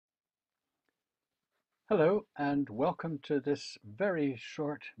Hello, and welcome to this very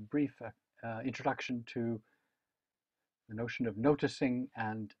short, brief introduction to the notion of noticing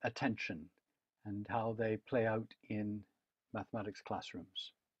and attention and how they play out in mathematics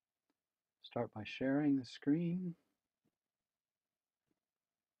classrooms. Start by sharing the screen.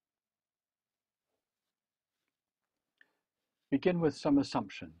 Begin with some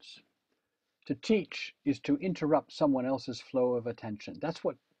assumptions. To teach is to interrupt someone else's flow of attention. That's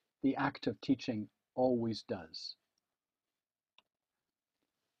what the act of teaching always does.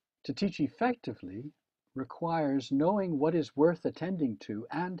 To teach effectively requires knowing what is worth attending to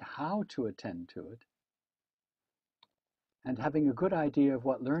and how to attend to it, and having a good idea of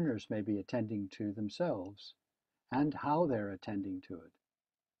what learners may be attending to themselves and how they're attending to it.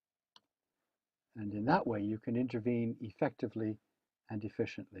 And in that way, you can intervene effectively and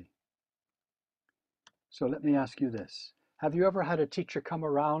efficiently. So let me ask you this. Have you ever had a teacher come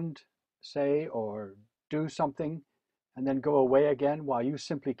around, say, or do something, and then go away again while you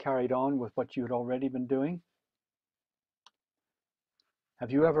simply carried on with what you had already been doing?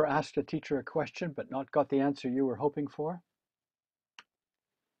 Have you ever asked a teacher a question but not got the answer you were hoping for?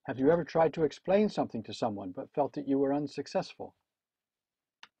 Have you ever tried to explain something to someone but felt that you were unsuccessful?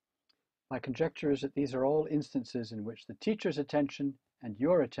 My conjecture is that these are all instances in which the teacher's attention and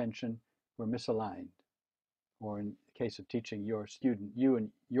your attention were misaligned, or in the case of teaching your student, you and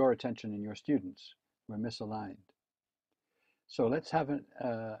your attention and your students were misaligned. So let's have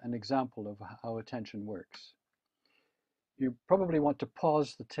an example of how attention works. You probably want to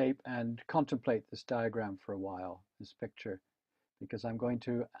pause the tape and contemplate this diagram for a while, this picture, because I'm going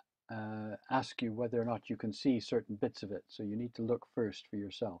to ask you whether or not you can see certain bits of it. So you need to look first for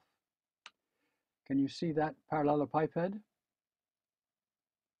yourself. Can you see that parallelepiped?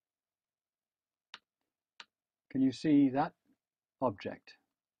 Can you see that object?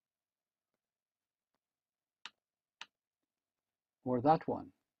 Or that one?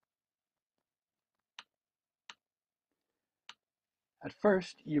 At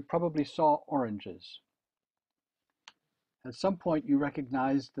first, you probably saw oranges. At some point, you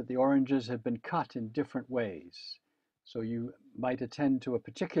recognized that the oranges had been cut in different ways. So you might attend to a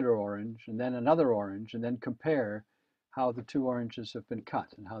particular orange and then another orange and then compare how the two oranges have been cut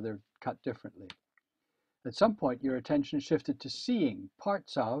and how they're cut differently. At some point, your attention shifted to seeing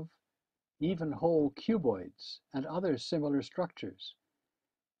parts of even whole cuboids and other similar structures.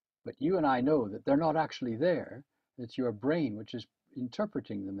 But you and I know that they're not actually there. It's your brain which is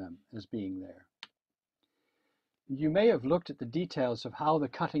interpreting them as being there. You may have looked at the details of how the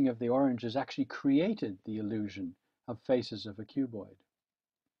cutting of the oranges actually created the illusion of faces of a cuboid.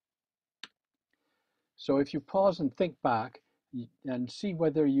 So if you pause and think back and see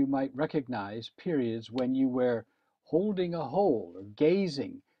whether you might recognize periods when you were holding a whole or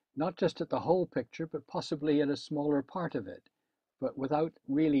gazing, not just at the whole picture, but possibly at a smaller part of it, but without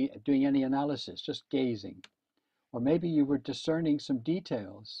really doing any analysis, just gazing. Or maybe you were discerning some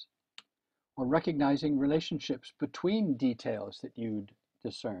details or recognizing relationships between details that you'd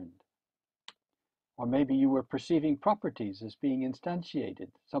discerned. Or maybe you were perceiving properties as being instantiated,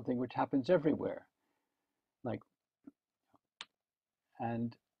 something which happens everywhere.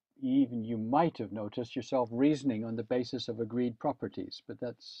 And even you might have noticed yourself reasoning on the basis of agreed properties, but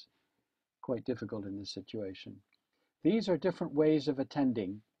that's quite difficult in this situation. These are different ways of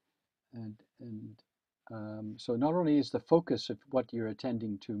attending, so not only is the focus of what you're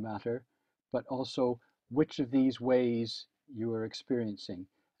attending to matter, but also which of these ways you are experiencing,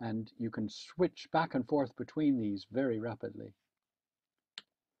 and you can switch back and forth between these very rapidly.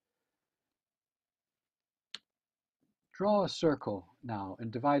 Draw a circle now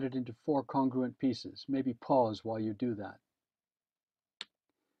and divide it into 4 congruent pieces. Maybe pause while you do that.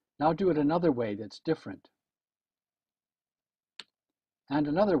 Now do it another way that's different. And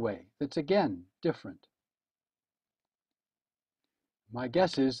another way that's again different. My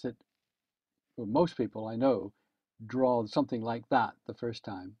guess is that most people I know draw something like that the first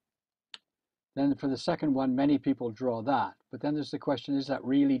time. Then for the second one, many people draw that. But then there's the question, is that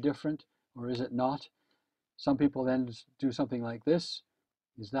really different or is it not? Some people then do something like this.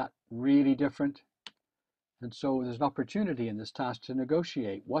 Is that really different? And so there's an opportunity in this task to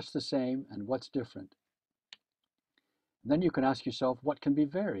negotiate what's the same and what's different. And then you can ask yourself what can be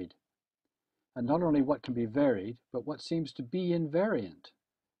varied. And not only what can be varied, but what seems to be invariant.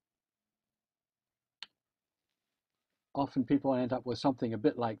 Often people end up with something a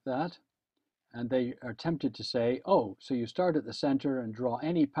bit like that, and they are tempted to say, oh, so you start at the center and draw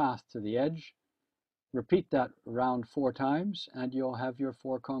any path to the edge, repeat that around 4 times, and you'll have your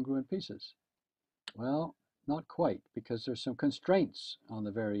 4 congruent pieces. Well, not quite, because there's some constraints on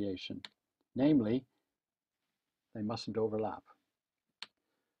the variation. Namely, They mustn't overlap.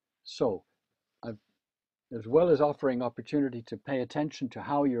 So, as well as offering opportunity to pay attention to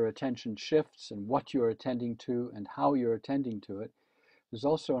how your attention shifts and what you're attending to and how you're attending to it, there's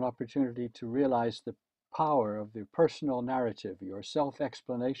also an opportunity to realize the power of the personal narrative, your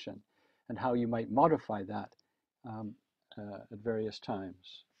self-explanation, and how you might modify that at various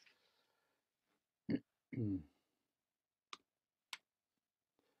times.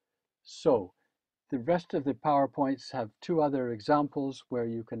 So, the rest of the PowerPoints have two other examples where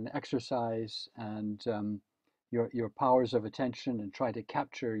you can exercise and your powers of attention and try to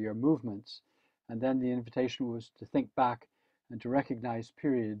capture your movements. And then the invitation was to think back and to recognize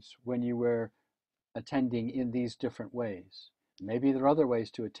periods when you were attending in these different ways. Maybe there are other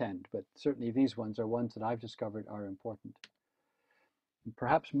ways to attend, but certainly these ones are ones that I've discovered are important. And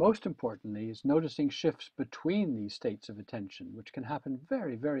perhaps most importantly is noticing shifts between these states of attention, which can happen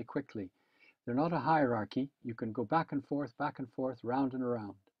very, very quickly. They're not a hierarchy. You can go back and forth, round and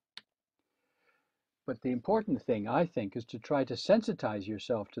around. But the important thing, I think, is to try to sensitize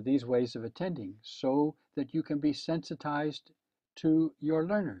yourself to these ways of attending so that you can be sensitized to your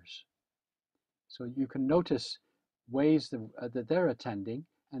learners. So you can notice ways that they're attending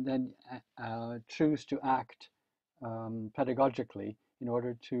and then choose to act pedagogically in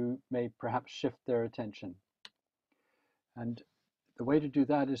order to perhaps shift their attention. And the way to do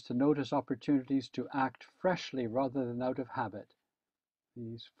that is to notice opportunities to act freshly rather than out of habit.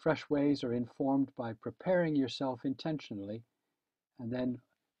 These fresh ways are informed by preparing yourself intentionally and then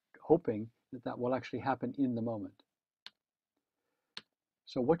hoping that that will actually happen in the moment.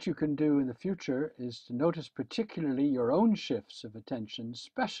 So what you can do in the future is to notice particularly your own shifts of attention,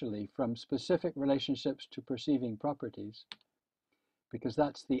 especially from specific relationships to perceiving properties, because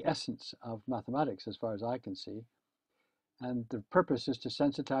that's the essence of mathematics as far as I can see. And the purpose is to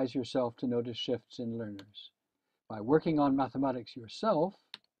sensitize yourself to notice shifts in learners. By working on mathematics yourself,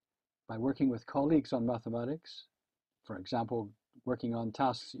 by working with colleagues on mathematics, for example, working on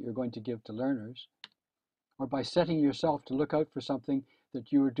tasks that you're going to give to learners, or by setting yourself to look out for something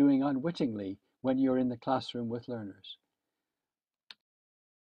that you are doing unwittingly when you're in the classroom with learners.